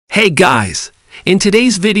Hey guys! In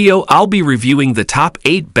today's video, I'll be reviewing the top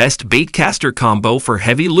 8 best baitcaster combo for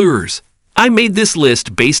heavy lures. I made this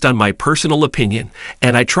list based on my personal opinion,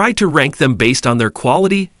 and I tried to rank them based on their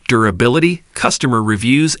quality, durability, customer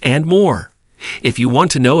reviews, and more. If you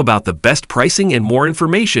want to know about the best pricing and more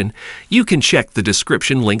information, you can check the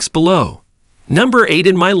description links below. Number 8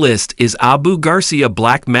 in my list is Abu Garcia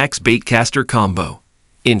Black Max Baitcaster Combo.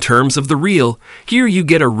 In terms of the reel, here you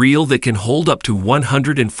get a reel that can hold up to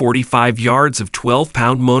 145 yards of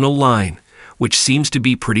 12-pound mono line, which seems to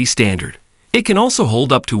be pretty standard. It can also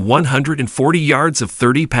hold up to 140 yards of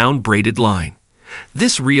 30-pound braided line.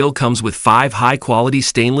 This reel comes with 5 high-quality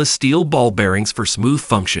stainless steel ball bearings for smooth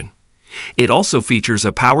function. It also features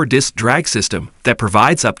a power disc drag system that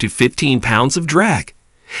provides up to 15 pounds of drag.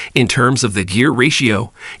 In terms of the gear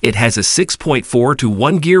ratio, it has a 6.4 to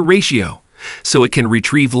 1 gear ratio, so it can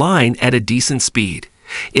retrieve line at a decent speed.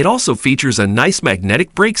 It also features a nice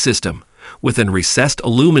magnetic brake system with an recessed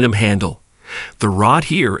aluminum handle. The rod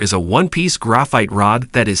here is a one-piece graphite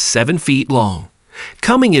rod that is 7 feet long.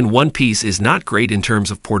 Coming in one piece is not great in terms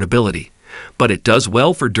of portability, but it does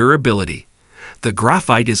well for durability. The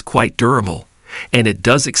graphite is quite durable, and it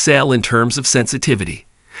does excel in terms of sensitivity.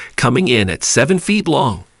 Coming in at 7 feet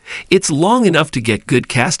long, it's long enough to get good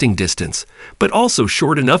casting distance, but also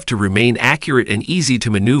short enough to remain accurate and easy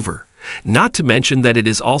to maneuver, not to mention that it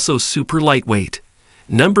is also super lightweight.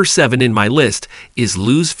 Number 7 in my list is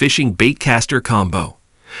Lew's Fishing Baitcaster Combo.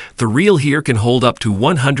 The reel here can hold up to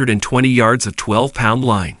 120 yards of 12-pound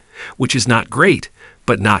line, which is not great,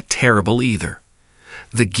 but not terrible either.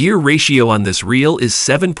 The gear ratio on this reel is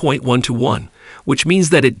 7.1 to 1, which means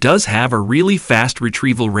that it does have a really fast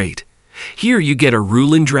retrieval rate. Here you get a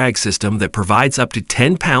rule-in drag system that provides up to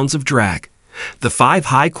 10 pounds of drag. The 5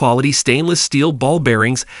 high-quality stainless steel ball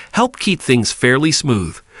bearings help keep things fairly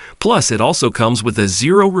smooth. Plus, it also comes with a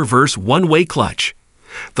 0 reverse one-way clutch.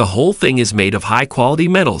 The whole thing is made of high-quality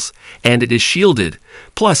metals, and it is shielded,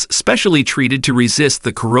 plus specially treated to resist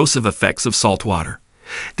the corrosive effects of saltwater.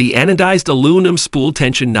 The anodized aluminum spool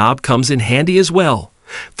tension knob comes in handy as well.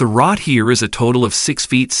 The rod here is a total of 6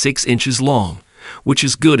 feet 6 inches long, which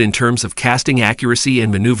is good in terms of casting accuracy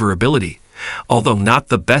and maneuverability, although not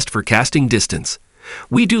the best for casting distance.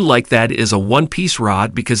 We do like that it is a one-piece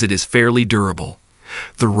rod because it is fairly durable.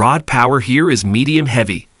 The rod power here is medium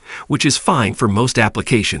heavy, which is fine for most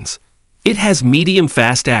applications. It has medium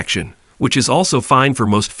fast action, which is also fine for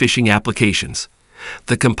most fishing applications.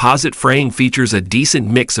 The composite frame features a decent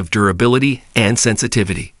mix of durability and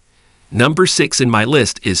sensitivity. Number 6 in my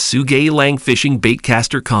list is Sugay Lang Fishing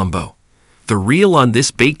Baitcaster Combo. The reel on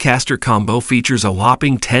this baitcaster combo features a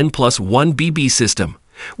whopping 10+1 BB system,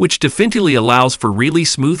 which definitively allows for really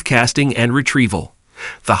smooth casting and retrieval.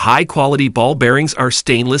 The high-quality ball bearings are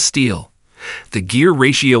stainless steel. The gear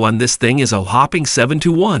ratio on this thing is a whopping 7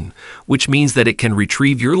 to 1, which means that it can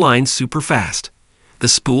retrieve your line super fast. The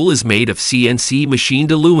spool is made of CNC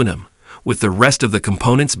machined aluminum, with the rest of the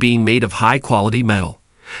components being made of high-quality metal.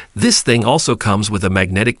 This thing also comes with a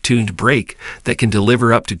magnetic tuned brake that can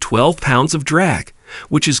deliver up to 12 pounds of drag,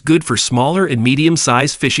 which is good for smaller and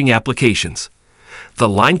medium-sized fishing applications. The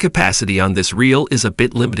line capacity on this reel is a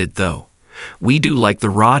bit limited though. We do like the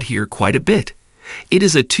rod here quite a bit. It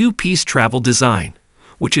is a 2-piece travel design,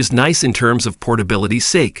 which is nice in terms of portability's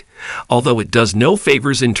sake, although it does no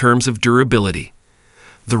favors in terms of durability.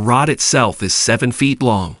 The rod itself is 7 feet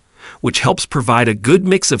long, which helps provide a good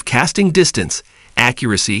mix of casting distance,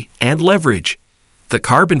 accuracy, and leverage. The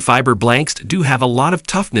carbon fiber blanks do have a lot of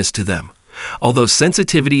toughness to them, although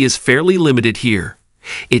sensitivity is fairly limited here.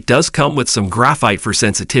 It does come with some graphite for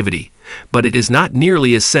sensitivity, but it is not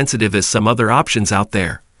nearly as sensitive as some other options out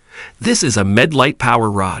there. This is a Medlite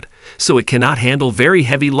power rod, so it cannot handle very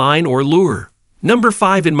heavy line or lure. Number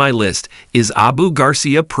 5 in my list is Abu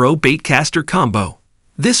Garcia Pro Baitcaster Combo.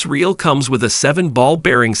 This reel comes with a 7-ball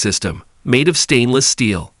bearing system made of stainless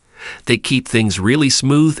steel. They keep things really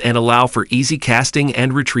smooth and allow for easy casting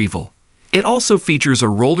and retrieval. It also features a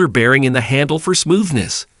roller bearing in the handle for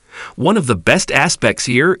smoothness. One of the best aspects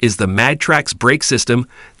here is the Madtrax brake system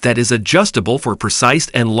that is adjustable for precise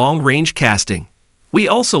and long-range casting. We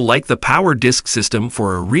also like the power disc system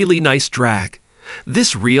for a really nice drag.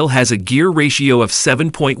 This reel has a gear ratio of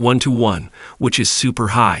 7.1 to 1, which is super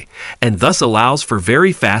high, and thus allows for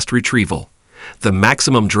very fast retrieval. The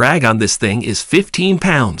maximum drag on this thing is 15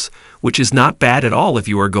 pounds, which is not bad at all if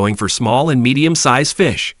you are going for small and medium-sized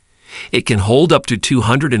fish. It can hold up to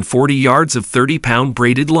 240 yards of 30-pound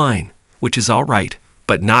braided line, which is alright,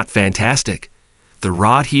 but not fantastic. The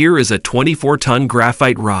rod here is a 24-ton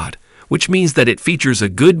graphite rod, which means that it features a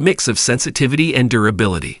good mix of sensitivity and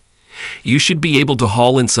durability. You should be able to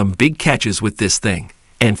haul in some big catches with this thing,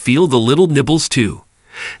 and feel the little nibbles too.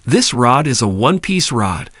 This rod is a one-piece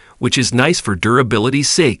rod, which is nice for durability's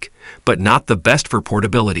sake, but not the best for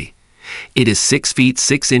portability. It is 6 feet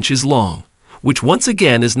 6 inches long, which once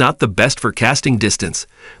again is not the best for casting distance,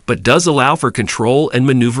 but does allow for control and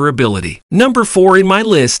maneuverability. Number 4 in my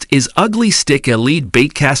list is Ugly Stick Elite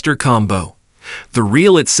Baitcaster Combo. The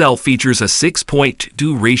reel itself features a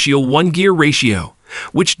 6.2 ratio 1-gear ratio,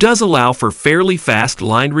 which does allow for fairly fast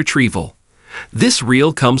line retrieval. This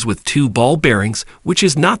reel comes with 2 ball bearings, which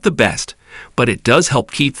is not the best, but it does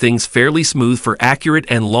help keep things fairly smooth for accurate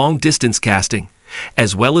and long-distance casting,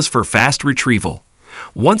 as well as for fast retrieval.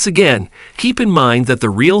 Once again, keep in mind that the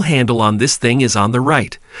reel handle on this thing is on the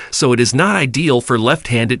right, so it is not ideal for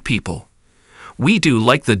left-handed people. We do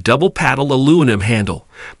like the double paddle aluminum handle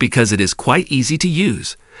because it is quite easy to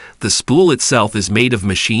use. The spool itself is made of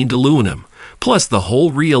machined aluminum, plus the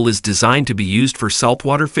whole reel is designed to be used for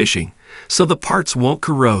saltwater fishing, so the parts won't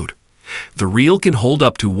corrode. The reel can hold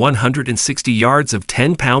up to 160 yards of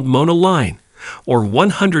 10-pound mono line, or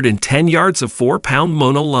 110 yards of 4-pound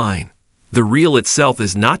mono line. The reel itself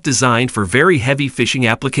is not designed for very heavy fishing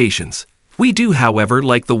applications. We do, however,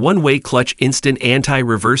 like the one-way clutch instant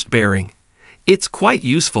anti-reversed bearing. It's quite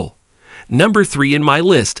useful. Number 3 in my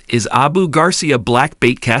list is Abu Garcia Black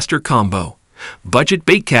Baitcaster Combo. Budget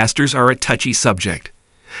baitcasters are a touchy subject.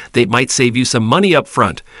 They might save you some money up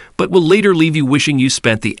front, but will later leave you wishing you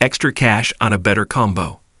spent the extra cash on a better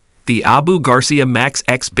combo. The Abu Garcia Max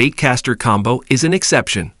X Baitcaster Combo is an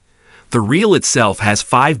exception. The reel itself has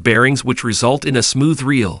 5 bearings which result in a smooth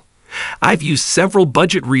reel. I've used several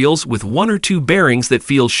budget reels with 1 or 2 bearings that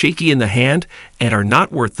feel shaky in the hand and are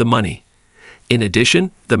not worth the money. In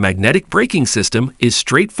addition, the magnetic braking system is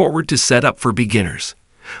straightforward to set up for beginners.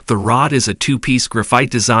 The rod is a 2-piece graphite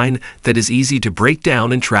design that is easy to break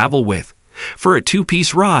down and travel with. For a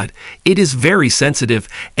 2-piece rod, it is very sensitive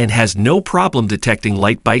and has no problem detecting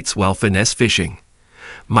light bites while finesse fishing.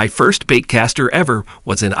 My first baitcaster ever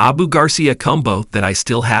was an Abu Garcia combo that I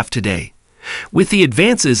still have today. With the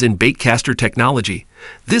advances in baitcaster technology,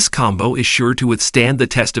 this combo is sure to withstand the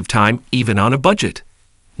test of time even on a budget.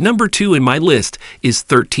 Number 2 in my list is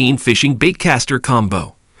 13 Fishing Baitcaster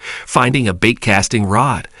Combo. Finding a baitcasting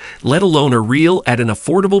rod, let alone a reel at an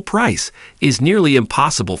affordable price, is nearly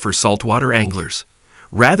impossible for saltwater anglers.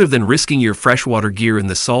 Rather than risking your freshwater gear in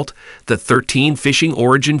the salt, the 13 Fishing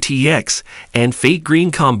Origin TX and Fate Green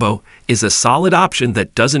Combo is a solid option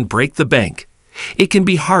that doesn't break the bank. It can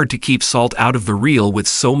be hard to keep salt out of the reel with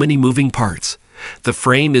so many moving parts. The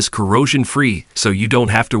frame is corrosion-free, so you don't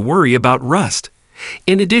have to worry about rust.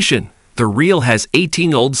 In addition, the reel has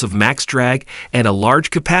 18 ounces of max drag and a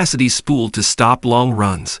large capacity spool to stop long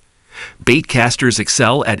runs. Baitcasters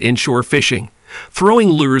excel at inshore fishing, throwing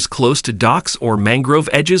lures close to docks or mangrove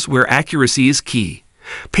edges where accuracy is key.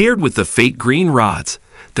 Paired with the Fate Green rods,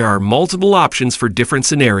 there are multiple options for different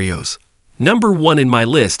scenarios. Number 1 in my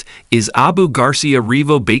list is Abu Garcia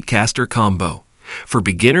Revo Baitcaster Combo. For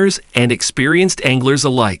beginners and experienced anglers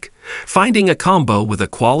alike, finding a combo with a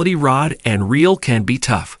quality rod and reel can be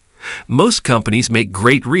tough. Most companies make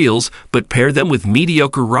great reels but pair them with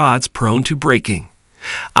mediocre rods prone to breaking.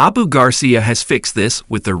 Abu Garcia has fixed this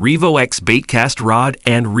with the Revo X Baitcast rod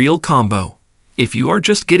and reel combo. If you are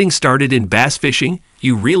just getting started in bass fishing,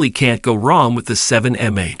 you really can't go wrong with the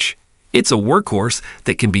 7mH. It's a workhorse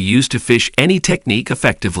that can be used to fish any technique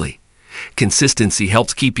effectively. Consistency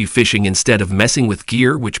helps keep you fishing instead of messing with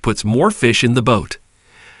gear which puts more fish in the boat.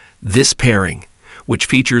 This pairing, which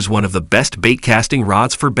features one of the best baitcasting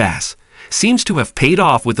rods for bass, seems to have paid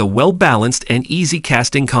off with a well-balanced and easy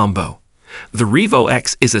casting combo. The Revo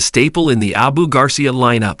X is a staple in the Abu Garcia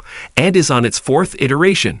lineup and is on its 4th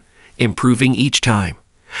iteration, improving each time.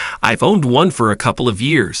 I've owned one for a couple of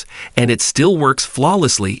years, and it still works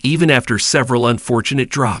flawlessly even after several unfortunate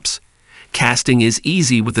drops. Casting is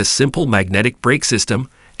easy with a simple magnetic brake system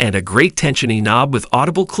and a great tensioning knob with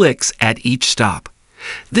audible clicks at each stop.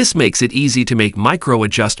 This makes it easy to make micro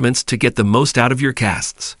adjustments to get the most out of your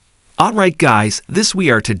casts. Alright guys, this we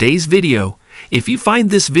are today's video. If you find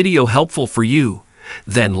this video helpful for you,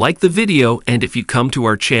 then like the video, and if you come to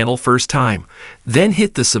our channel first time, then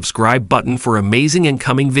hit the subscribe button for amazing and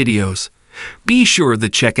coming videos. Be sure to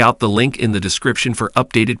check out the link in the description for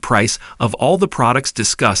updated price of all the products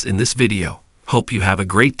discussed in this video. Hope you have a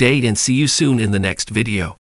great day and see you soon in the next video.